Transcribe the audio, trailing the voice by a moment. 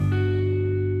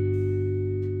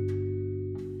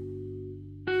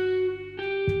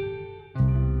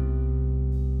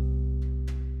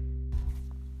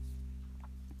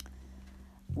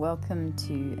welcome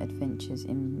to Adventures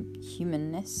in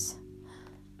Humanness.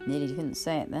 Nearly couldn't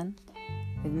say it then.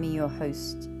 With me, your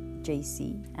host,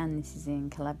 JC, and this is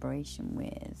in collaboration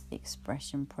with the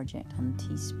Expression Project on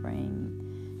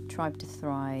Teespring, Tribe to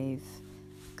Thrive,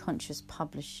 Conscious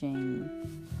Publishing,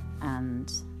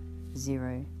 and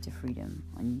Zero to Freedom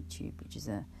on YouTube, which is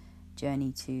a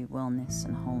journey to wellness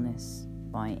and wholeness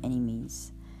by any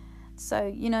means.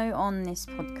 So, on this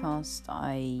podcast,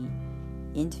 I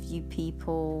interview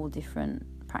people, different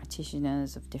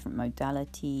practitioners of different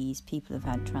modalities, people who've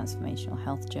had transformational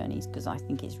health journeys, because I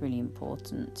think it's really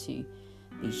important to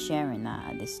be sharing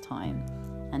that at this time.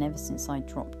 And ever since I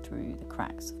dropped through the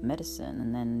cracks of medicine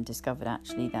and then discovered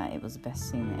actually that it was the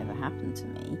best thing that ever happened to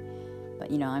me,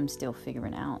 but I'm still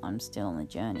figuring out, I'm still on the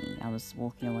journey. I was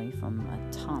walking away from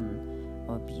a ton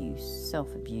of abuse,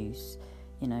 self-abuse,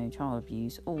 child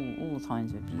abuse, all the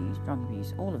kinds of abuse, drug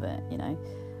abuse, all of it,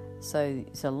 So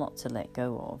it's a lot to let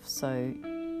go of. So,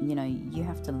 you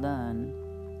have to learn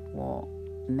what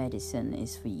medicine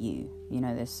is for you.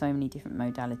 There's so many different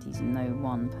modalities and no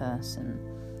one person.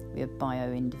 We are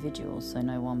bio-individuals, so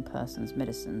no one person's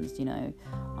medicines,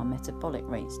 our metabolic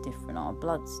rate's different, our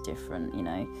blood's different,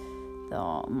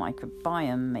 our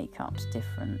microbiome makeup's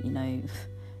different,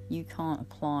 you can't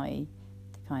apply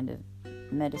the kind of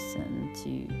medicine to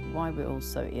why we're all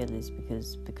so ill is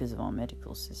because of our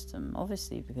medical system,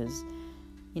 obviously, because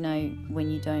when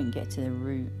you don't get to the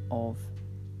root of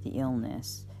the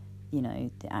illness, the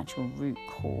actual root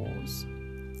cause,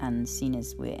 and seen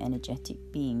as we're energetic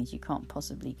beings, you can't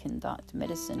possibly conduct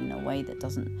medicine in a way that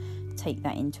doesn't take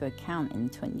that into account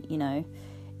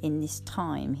in this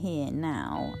time, here,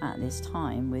 now, at this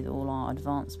time, with all our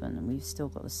advancement, and we've still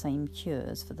got the same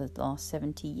cures for the last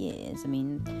 70 years.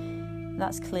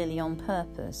 That's clearly on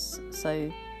purpose.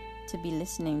 So to be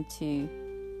listening to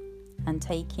and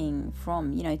taking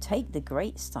from, take the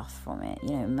great stuff from it,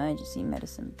 emergency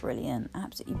medicine, brilliant,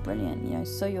 absolutely brilliant,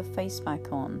 sew your face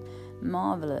back on,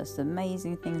 marvellous,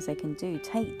 amazing things they can do,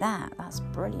 take that, that's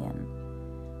brilliant.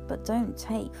 But don't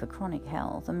take for chronic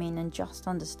health, and just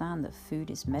understand that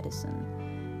food is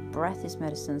medicine, breath is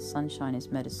medicine, sunshine is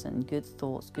medicine, good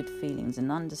thoughts, good feelings,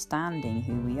 and understanding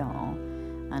who we are,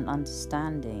 and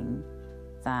understanding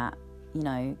that,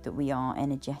 that we are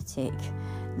energetic,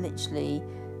 literally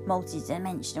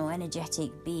multi-dimensional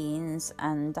energetic beings,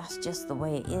 and that's just the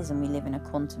way it is, and we live in a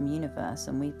quantum universe,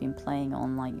 and we've been playing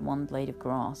on like one blade of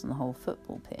grass on the whole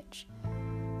football pitch.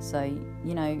 So,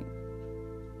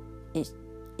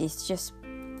 it's just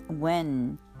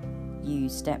when you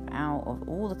step out of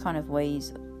all the kind of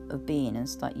ways of being and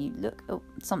start, you look at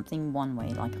something one way,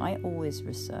 like I always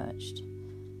researched.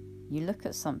 You look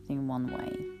at something one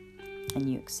way and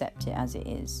you accept it as it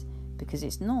is because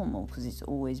it's normal, because it's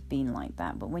always been like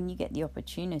that. But when you get the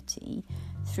opportunity,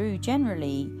 through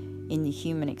generally in the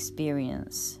human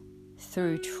experience,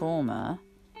 through trauma,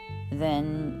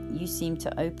 then you seem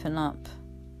to open up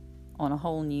on a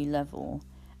whole new level.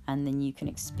 And then you can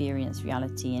experience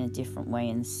reality in a different way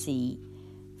and see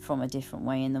from a different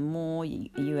way. And the more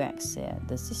you exit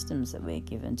the systems that we're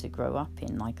given to grow up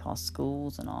in, like our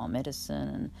schools and our medicine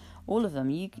and all of them,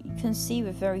 you can see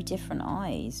with very different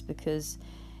eyes, because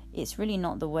it's really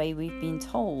not the way we've been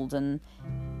told. And,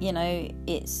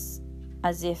 it's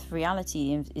as if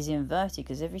reality is inverted,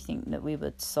 because everything that we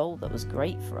were sold that was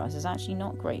great for us is actually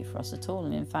not great for us at all,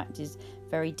 and in fact is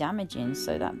very damaging.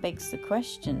 So that begs the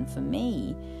question for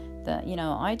me that,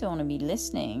 I don't want to be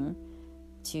listening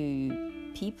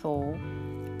to people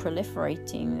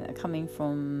proliferating that are coming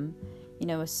from,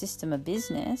 a system of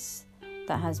business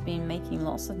that has been making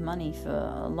lots of money for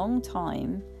a long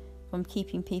time from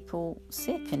keeping people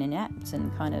sick and inept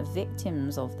and kind of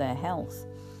victims of their health,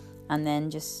 and then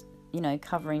just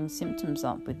covering symptoms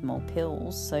up with more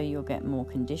pills so you'll get more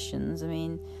conditions.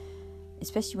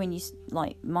 Especially when you,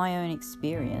 like my own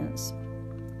experience,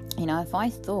 if I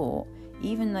thought,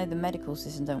 even though the medical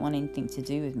system don't want anything to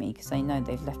do with me because they know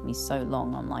they've left me so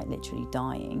long, I'm like literally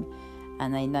dying,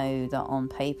 and they know that on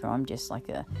paper I'm just like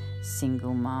a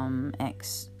single mum,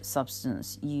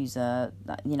 ex-substance user,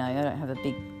 that, I don't have a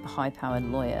big high-powered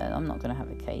lawyer, I'm not going to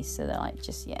have a case, so they're like,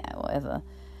 just, whatever.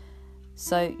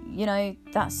 So,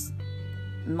 that's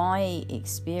my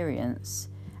experience,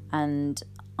 and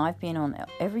I've been on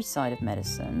every side of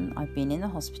medicine. I've been in the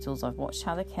hospitals, I've watched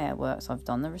how the care works, I've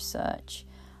done the research,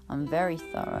 I'm very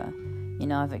thorough.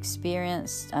 I've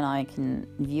experienced, and I can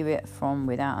view it from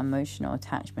without emotional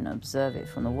attachment, observe it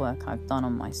from the work I've done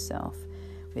on myself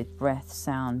with breath,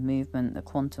 sound, movement, the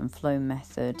quantum flow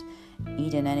method,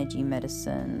 Eden energy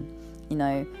medicine,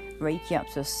 Reiki up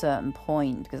to a certain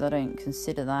point, because I don't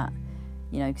consider that,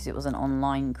 because it was an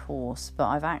online course, but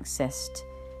I've accessed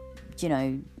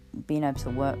being able to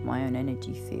work my own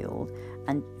energy field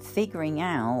and figuring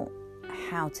out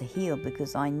how to heal,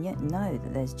 because I know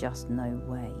that there's just no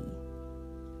way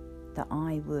that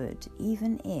I would,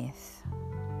 even if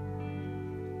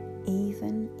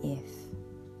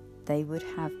they would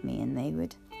have me and they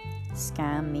would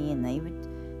scan me and they would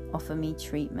offer me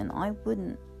treatment, I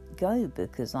wouldn't go,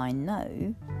 because I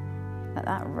know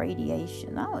that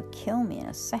radiation, that would kill me in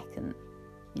a second.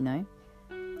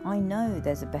 I know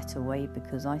there's a better way,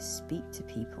 because I speak to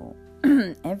people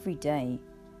every day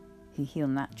who heal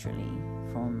naturally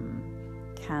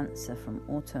from cancer, from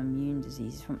autoimmune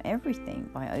diseases, from everything,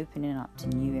 by opening up to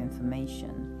new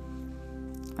information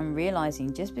and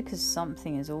realizing just because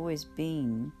something has always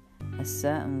been a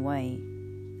certain way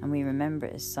and we remember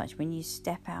it as such, when you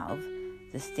step out of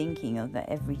the thinking of that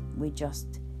we're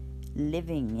just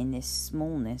living in this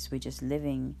smallness, we're just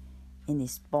living in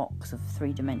this box of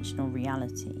three-dimensional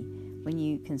reality, when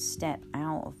you can step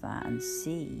out of that and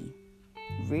see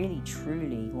really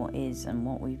truly what is and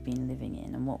what we've been living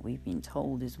in and what we've been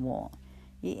told is what,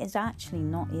 it is actually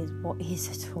not is what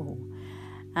is at all.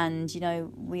 And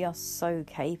we are so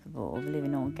capable of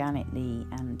living organically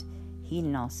and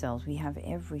healing ourselves. We have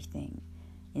everything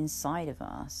inside of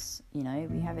us. We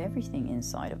have everything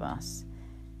inside of us,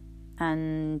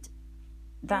 and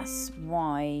that's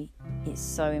why it's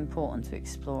so important to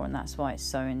explore, and that's why it's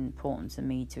so important to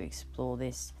me to explore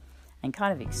this and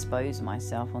kind of expose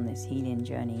myself on this healing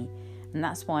journey. And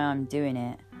that's why I'm doing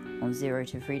it on Zero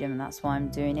to Freedom, and that's why I'm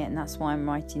doing it, and that's why I'm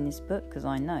writing this book, because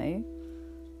I know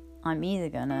I'm either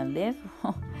going to live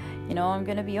or, I'm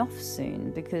going to be off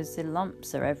soon, because the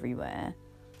lumps are everywhere.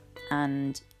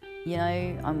 And,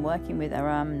 I'm working with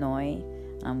Aram Noy,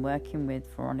 I'm working with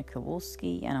Veronica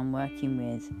Wolski, and I'm working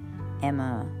with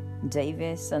Emma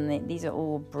Davis, and these are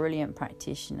all brilliant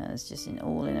practitioners, just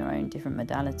all in their own different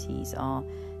modalities,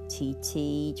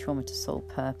 RTT, trauma to soul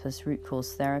purpose, root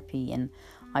cause therapy, and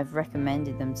I've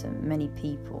recommended them to many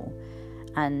people.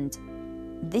 And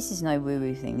this is no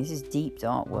woo-woo thing, this is deep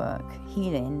dark work.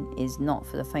 Healing is not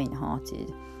for the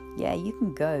faint-hearted. Yeah, you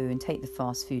can go and take the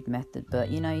fast food method, but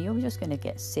you're just going to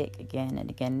get sick again and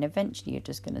again, and eventually you're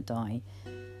just going to die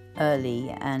early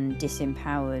and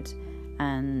disempowered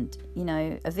and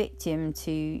a victim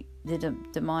to the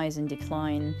demise and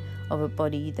decline of a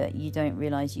body that you don't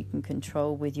realize you can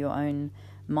control with your own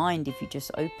mind, if you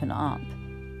just open up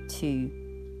to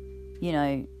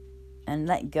and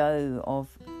let go of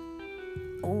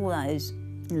all those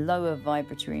lower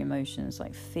vibratory emotions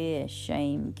like fear,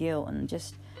 shame, guilt, and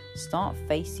just start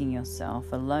facing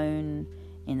yourself alone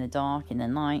in the dark, in the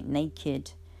night, naked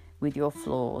with your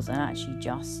flaws, and actually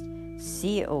just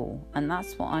see it all. And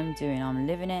that's what I'm doing. I'm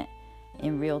living it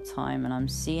in real time, and I'm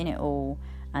seeing it all.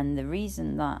 And the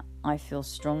reason that I feel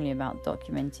strongly about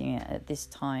documenting it at this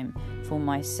time, for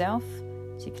myself,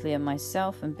 to clear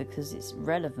myself, and because it's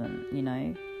relevant,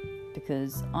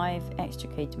 because I've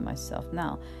extricated myself.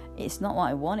 Now, it's not what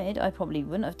I wanted. I probably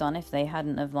wouldn't have done if they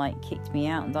hadn't have kicked me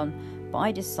out and done, but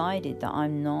I decided that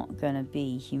I'm not going to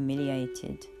be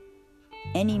humiliated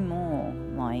anymore,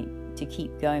 to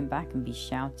keep going back and be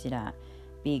shouted at,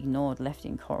 be ignored, left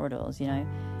in corridors,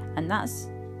 and that's,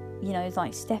 it's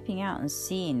like stepping out and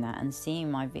seeing that, and seeing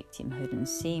my victimhood, and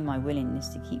seeing my willingness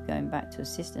to keep going back to a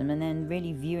system, and then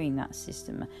really viewing that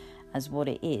system as what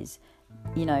it is,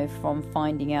 from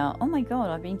finding out, oh my God,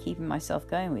 I've been keeping myself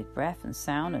going with breath and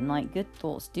sound, and good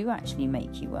thoughts do actually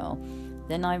make you well.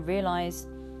 Then I realized,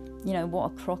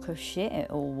 what a crock of shit it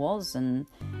all was, and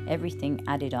everything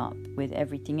added up with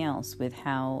everything else, with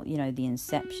how, the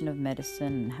inception of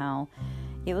medicine and how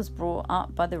it was brought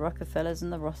up by the Rockefellers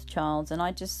and the Rothschilds. And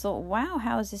I just thought, wow,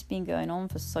 how has this been going on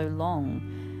for so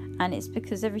long? And it's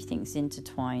because everything's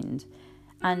intertwined,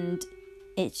 and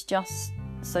it's just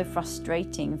so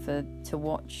frustrating to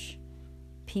watch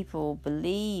people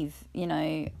believe,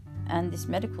 and this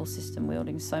medical system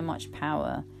wielding so much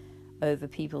power over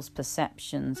people's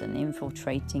perceptions and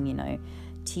infiltrating,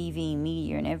 TV,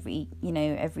 media, and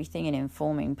everything, and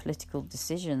informing political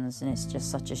decisions. And it's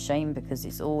just such a shame, because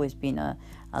it's always been a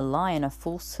lie and a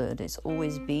falsehood. It's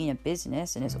always been a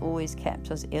business, and it's always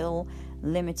kept us ill,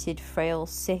 limited, frail,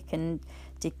 sick, and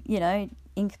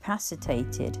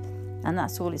incapacitated. And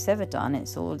that's all it's ever done.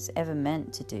 It's all it's ever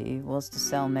meant to do, was to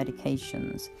sell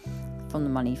medications from the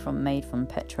money made from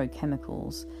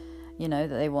petrochemicals, that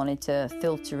they wanted to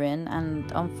filter in.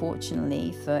 And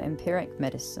unfortunately for empiric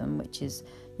medicine, which is,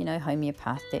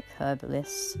 homeopathic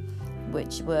herbalists,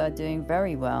 which were doing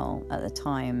very well at the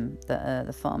time that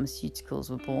the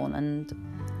pharmaceuticals were born. And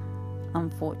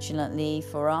unfortunately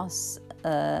for us,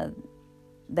 their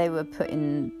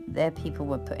people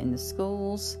were put in the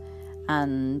schools,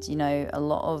 And, a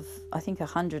lot of, I think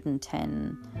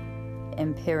 110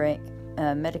 empiric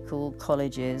medical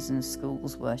colleges and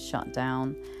schools were shut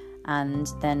down. And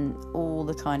then all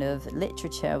the kind of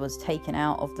literature was taken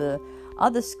out of the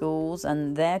other schools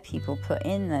and their people put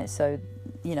in there. So,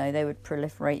 they would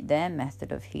proliferate their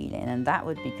method of healing, and that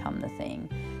would become the thing.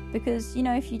 Because,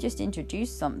 if you just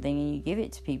introduce something and you give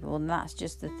it to people, and that's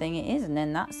just the thing it is, and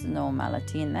then that's the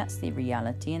normality, and that's the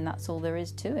reality, and that's all there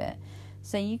is to it.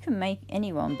 So you can make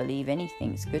anyone believe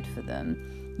anything's good for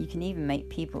them. You can even make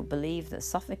people believe that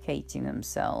suffocating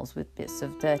themselves with bits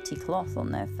of dirty cloth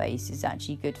on their face is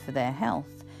actually good for their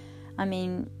health. I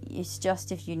mean, it's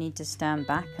just if you need to stand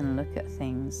back and look at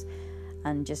things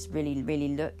and just really,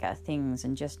 really look at things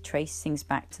and just trace things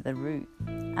back to the root,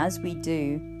 as we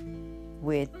do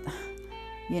with,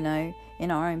 in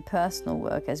our own personal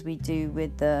work, as we do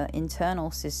with the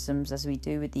internal systems, as we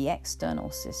do with the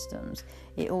external systems.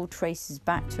 It all traces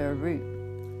back to a root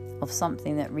of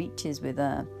something that reaches with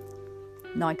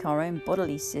like our own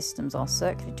bodily systems, our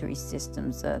circulatory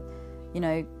systems, the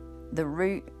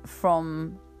root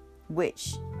from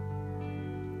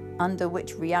under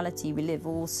which reality we live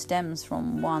all stems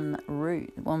from one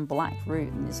root, one black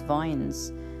root, and this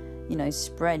vines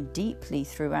spread deeply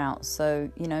throughout. So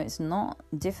it's not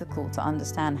difficult to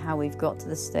understand how we've got to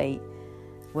the state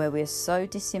where we're so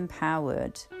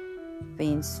disempowered,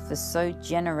 being for so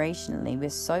generationally, we're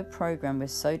so programmed, we're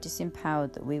so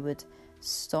disempowered that we would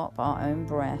stop our own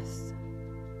breath,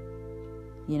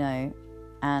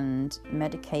 and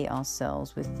medicate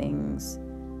ourselves with things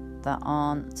that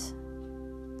aren't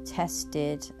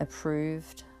tested,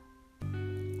 approved,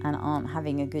 and aren't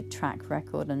having a good track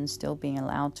record and still being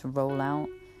allowed to roll out.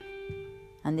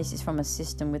 And this is from a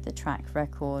system with a track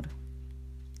record,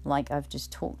 like I've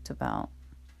just talked about.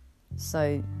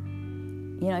 So,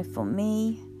 for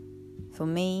me,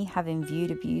 having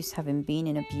viewed abuse, having been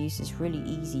in abuse, it's really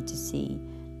easy to see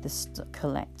the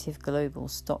collective global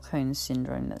Stockholm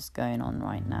syndrome that's going on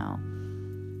right now.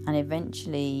 And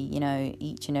eventually,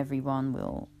 each and every one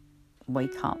will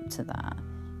wake up to that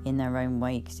in their own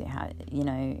way, because it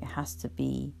has to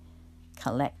be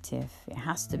collective. It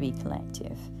has to be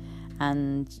collective.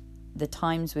 And the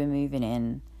times we're moving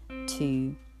in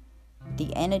to,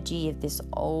 the energy of this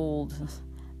old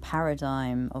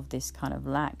paradigm of this kind of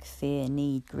lack, fear,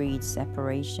 need, greed,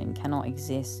 separation cannot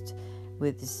exist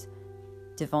with this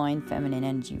divine feminine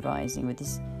energy rising, with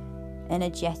this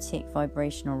energetic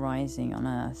vibrational rising on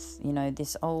earth.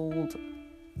 This old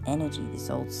energy, this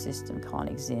old system can't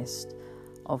exist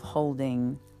of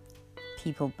holding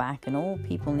people back, and all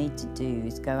people need to do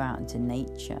is go out into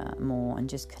nature more and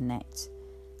just connect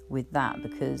with that,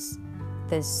 because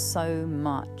there's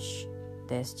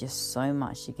just so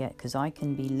much to get. Because I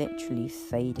can be literally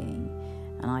fading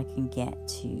and I can get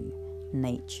to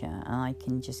nature and I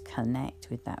can just connect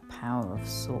with that power of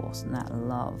source and that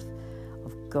love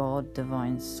of God,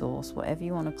 divine source, whatever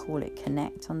you want to call it.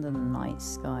 Connect under the night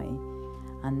sky,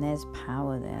 and there's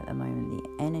power there at the moment.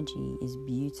 The energy is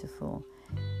beautiful.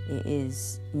 It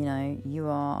is, you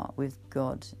are with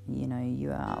God,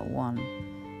 you are one,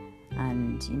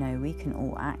 and we can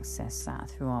all access that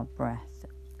through our breath.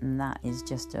 And that is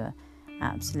just a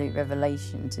absolute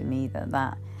revelation to me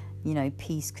that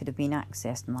peace could have been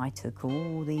accessed, and I took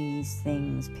all these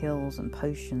things, pills and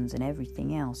potions and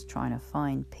everything else, trying to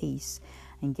find peace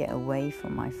and get away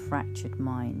from my fractured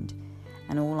mind.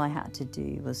 And all I had to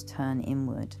do was turn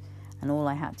inward, and all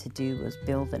I had to do was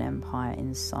build an empire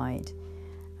inside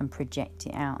and project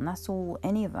it out. And that's all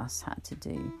any of us had to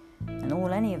do, and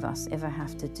all any of us ever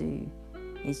have to do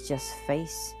is just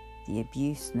face the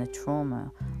abuse and the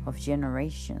trauma of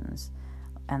generations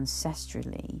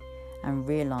ancestrally, and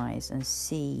realize and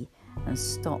see and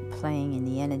stop playing in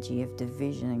the energy of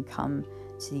division and come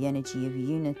to the energy of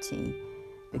unity.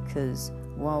 Because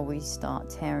while we start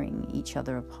tearing each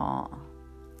other apart,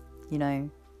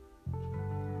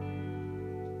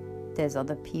 there's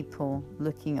other people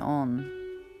looking on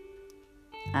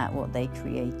at what they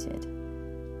created.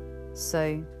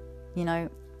 So,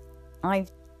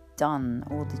 I've done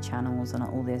all the channels and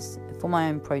all this for my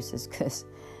own process,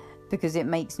 because it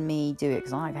makes me do it,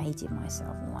 because I've hated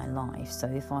myself in my life. So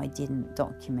if I didn't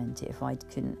document it, if I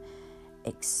couldn't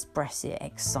express it,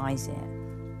 excise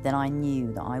it, then I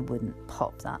knew that I wouldn't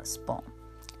pop that spot.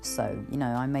 So,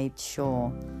 I made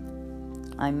sure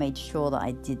that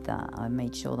I did that. I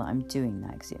made sure that I'm doing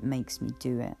that, because it makes me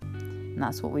do it. And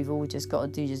that's what we've all just got to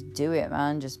do. Just do it,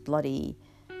 man. Just bloody...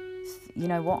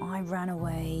 I ran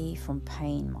away from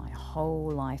pain my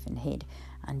whole life and hid,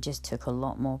 and just took a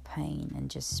lot more pain and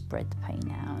just spread the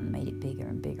pain out and made it bigger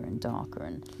and bigger and darker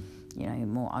and,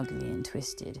 more ugly and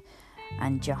twisted.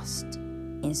 and just,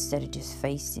 instead of just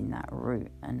facing that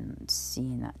root and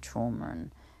seeing that trauma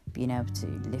and being able to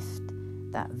lift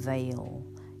that veil,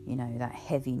 that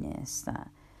heaviness, that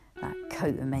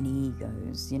coat of many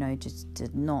egos, just to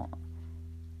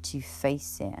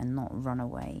face it and not run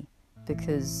away,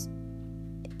 because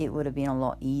it would have been a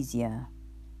lot easier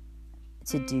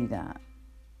to do that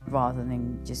rather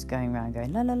than just going around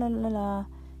going la la la la la,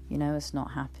 it's not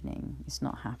happening,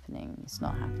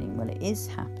 well, it is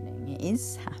happening,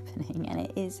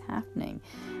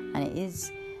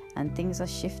 and things are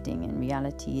shifting, and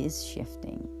reality is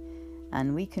shifting,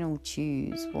 and we can all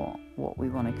choose what we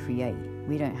want to create.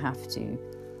 We don't have to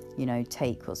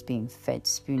take what's being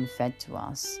spoon fed to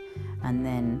us and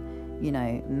then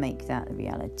make that a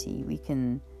reality. We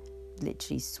can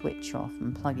literally switch off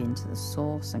and plug into the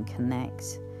source and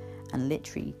connect, and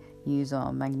literally use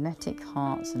our magnetic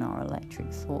hearts and our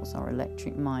electric thoughts, our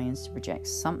electric minds, to project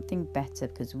something better,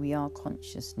 because we are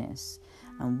consciousness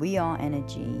and we are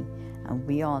energy and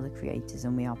we are the creators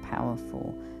and we are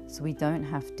powerful. So we don't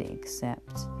have to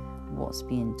accept what's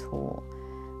being taught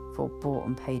for bought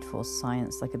and paid for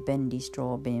science, like a bendy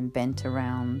straw being bent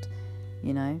around.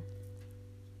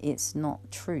 It's not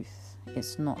truth.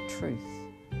 It's not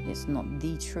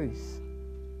the truth.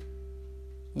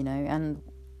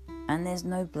 And there's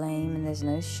no blame and there's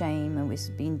no shame, and it's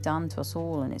been done to us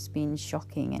all, and it's been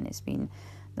shocking, and it's been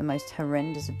the most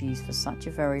horrendous abuse for such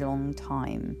a very long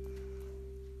time.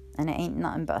 And it ain't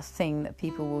nothing but a thing that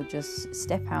people will just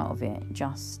step out of it,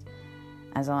 just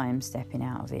as I am stepping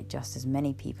out of it, just as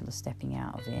many people are stepping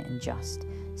out of it, and just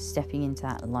stepping into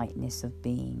that lightness of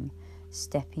being,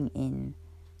 stepping in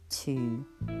to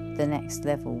the next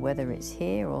level, whether it's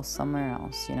here or somewhere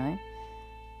else,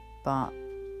 but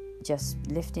just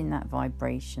lifting that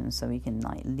vibration so we can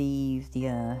leave the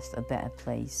earth a better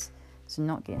place. So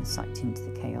not getting sucked into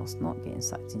the chaos, not getting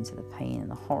sucked into the pain and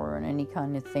the horror and any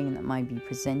kind of thing that might be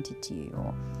presented to you,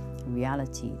 or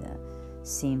reality that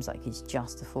seems like it's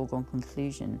just a foregone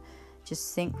conclusion.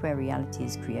 Just think where reality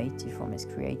is created from. It's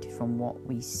created from what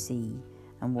we see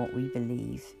and what we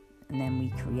believe, and then we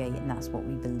create, and that's what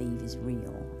we believe is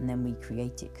real, and then we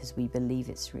create it because we believe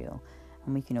it's real.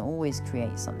 And we can always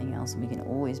create something else, and we can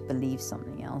always believe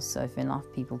something else. So if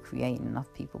enough people create and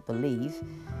enough people believe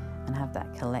and have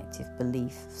that collective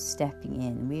belief stepping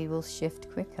in, we will shift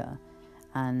quicker.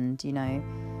 And and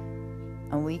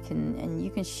you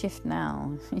can shift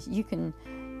now. you can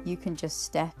just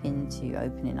step into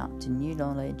opening up to new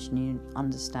knowledge, new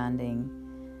understanding.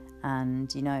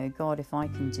 And God, if I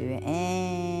can do it,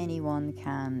 anyone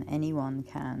can.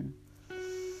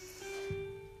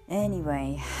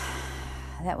 Anyway,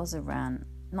 that was a rant.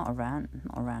 Not a rant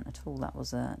at all. That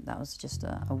was just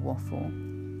a waffle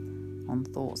on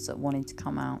thoughts that wanted to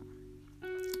come out.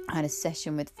 I had a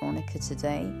session with Veronica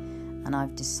today, and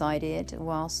I've decided,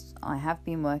 whilst I have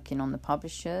been working on the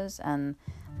publishers, and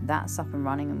that's up and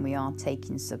running, and we are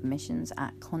taking submissions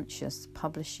at Conscious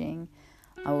Publishing.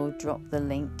 I will drop the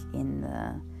link in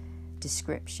the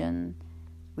description.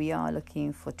 We are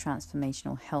looking for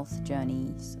transformational health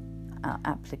journeys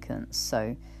applicants,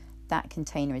 so that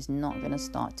container is not going to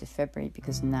start to February,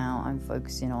 because now I'm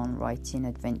focusing on writing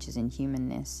Adventures in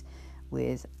Humanness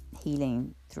with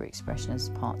Healing Through Expression as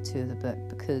part 2 of the book,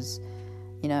 because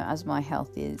as my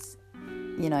health is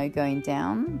going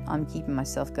down, I'm keeping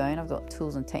myself going. I've got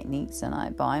tools and techniques,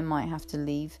 but I might have to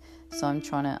leave, so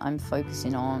I'm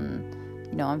focusing on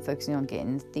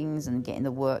getting things and getting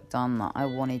the work done that I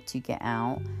wanted to get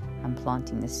out, and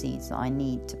planting the seeds that I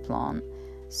need to plant.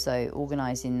 So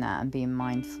organising that and being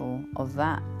mindful of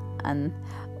that, and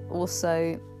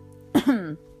also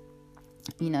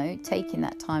taking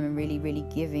that time and really, really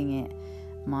giving it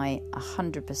my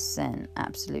 100%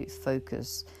 absolute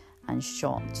focus and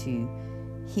shot to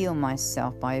heal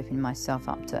myself by opening myself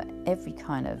up to every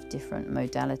kind of different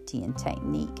modality and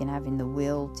technique, and having the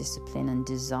will, discipline and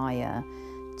desire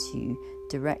to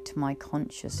direct my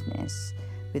consciousness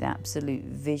with absolute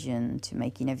vision to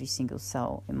making every single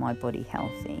cell in my body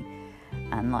healthy.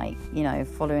 And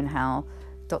following how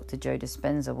Dr. Joe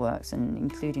Dispenza works, and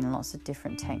including lots of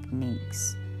different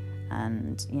techniques,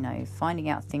 and finding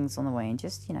out things on the way, and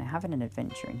just having an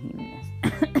adventure in humanness.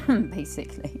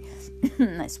 Basically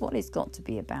that's what it's got to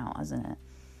be about, hasn't it?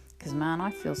 Because man,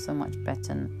 I feel so much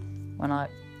better when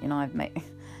I've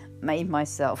made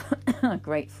myself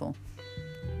grateful,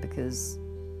 because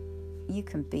you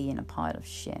can be in a pile of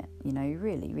shit, you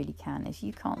really, really can. If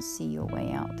you can't see your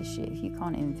way out of the shit, if you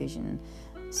can't envision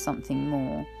something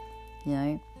more,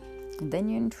 then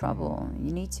you're in trouble.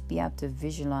 You need to be able to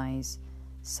visualize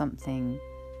something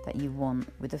that you want,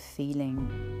 with a feeling,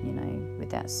 you know, with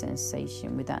that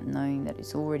sensation, with that knowing that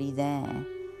it's already there.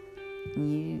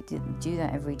 And you do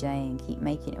that every day and keep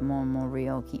making it more and more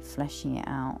real, keep fleshing it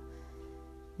out.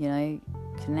 You know,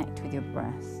 connect with your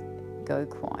breath, go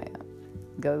quiet,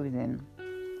 go within,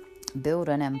 build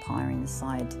an empire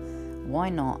inside. Why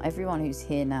not? Everyone who's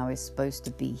here now is supposed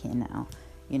to be here now.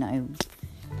 You know,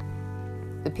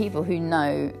 the people who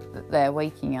know that they're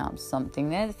waking up to something,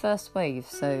 they're the first wave.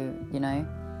 So, you know,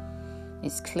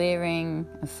 it's clearing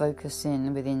and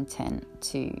focusing with intent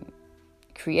to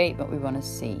create what we want to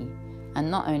see. And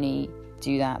not only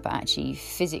do that, but actually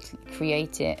physically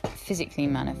create it, physically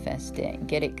manifest it,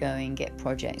 get it going, get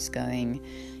projects going,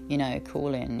 you know,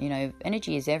 call in. You know,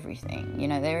 energy is everything. You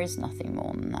know, there is nothing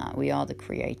more than that. We are the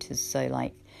creators. So,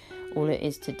 like, all it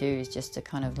is to do is just to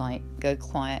kind of like go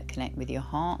quiet, connect with your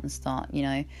heart and start, you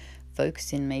know,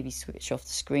 focusing, maybe switch off the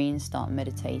screen, start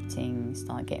meditating,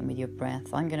 start getting with your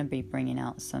breath. I'm going to be bringing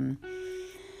out some,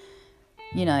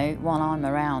 you know, while I'm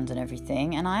around and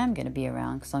everything, and I am going to be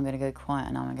around because I'm going to go quiet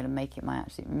and I'm going to make it my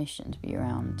absolute mission to be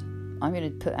around. I'm going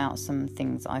to put out some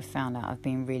things I've found out have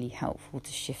been really helpful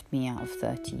to shift me out of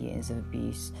 30 years of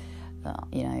abuse,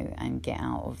 you know, and get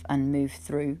out of and move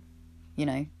through, you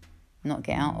know, not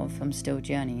get out of, I'm still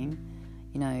journeying,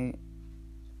 you know,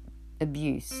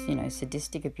 abuse, you know,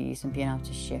 sadistic abuse, and being able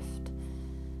to shift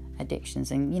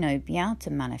addictions and, you know, be able to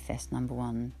manifest number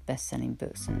one best-selling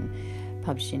books and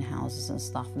publishing houses and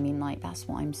stuff. I mean, like, that's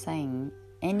what I'm saying.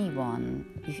 Anyone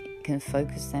who can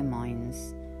focus their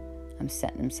minds and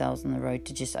set themselves on the road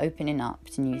to just opening up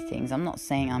to new things. I'm not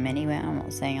saying I'm anywhere, I'm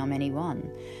not saying I'm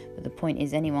anyone, but the point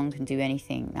is anyone can do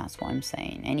anything. That's what I'm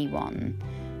saying. Anyone.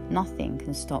 Nothing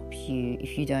can stop you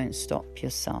if you don't stop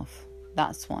yourself.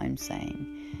 That's what I'm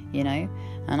saying, you know.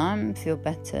 And I feel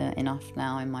better enough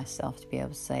now in myself to be able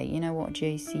to say, you know what,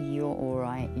 JC, you're all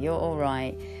right. You're all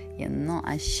right. You're not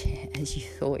as shit as you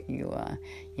thought you were.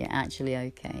 You're actually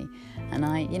okay. And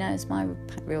I, you know, it's my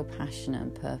real passion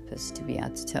and purpose to be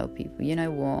able to tell people, you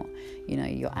know what, you know,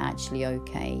 you're actually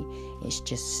okay. It's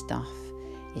just stuff.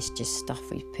 It's just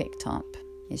stuff we've picked up.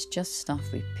 It's just stuff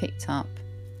we've picked up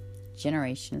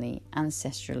generationally,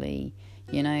 ancestrally,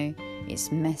 you know.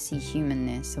 It's messy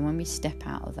humanness, and when we step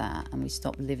out of that and we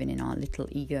stop living in our little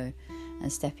ego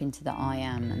and step into the I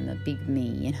am and the big me,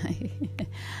 you know,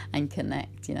 and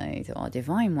connect, you know, to our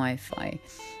divine Wi-Fi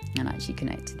and actually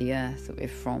connect to the earth that we're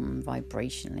from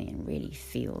vibrationally and really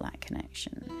feel that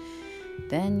connection,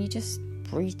 then you just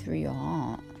breathe through your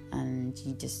heart and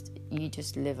you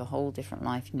just live a whole different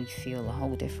life and you feel a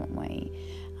whole different way.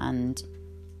 And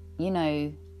you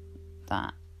know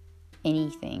that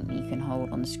anything you can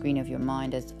hold on the screen of your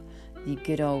mind, as the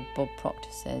good old Bob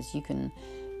Proctor says, you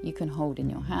can hold in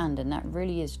your hand, and that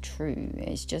really is true.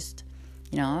 It's just,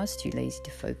 you know, I was too lazy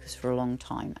to focus for a long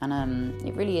time, and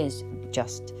it really is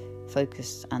just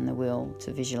focus and the will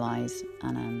to visualize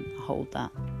and hold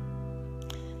that.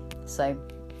 So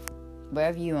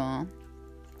wherever you are,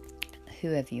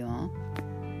 whoever you are,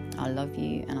 I love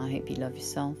you, and I hope you love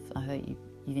yourself. I hope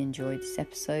you've enjoyed this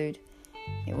episode.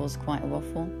 It was quite a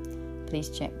waffle. Please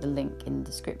check the link in the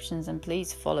descriptions, and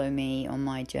please follow me on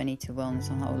my journey to wellness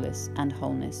and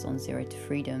wholeness on Zero to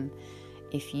Freedom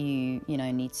if you know,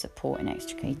 need support in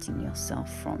extricating yourself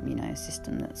from, you know, a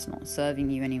system that's not serving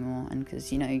you anymore. And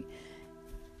because, you know,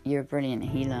 you're a brilliant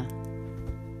healer.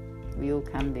 We all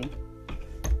can be.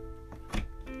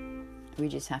 We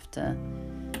just have to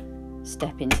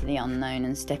step into the unknown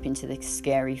and step into the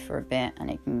scary for a bit, and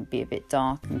it can be a bit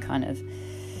dark and kind of,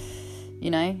 you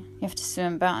know, you have to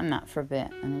swim about in that for a bit,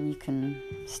 and then you can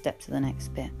step to the next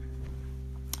bit.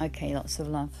 Okay, lots of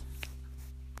love.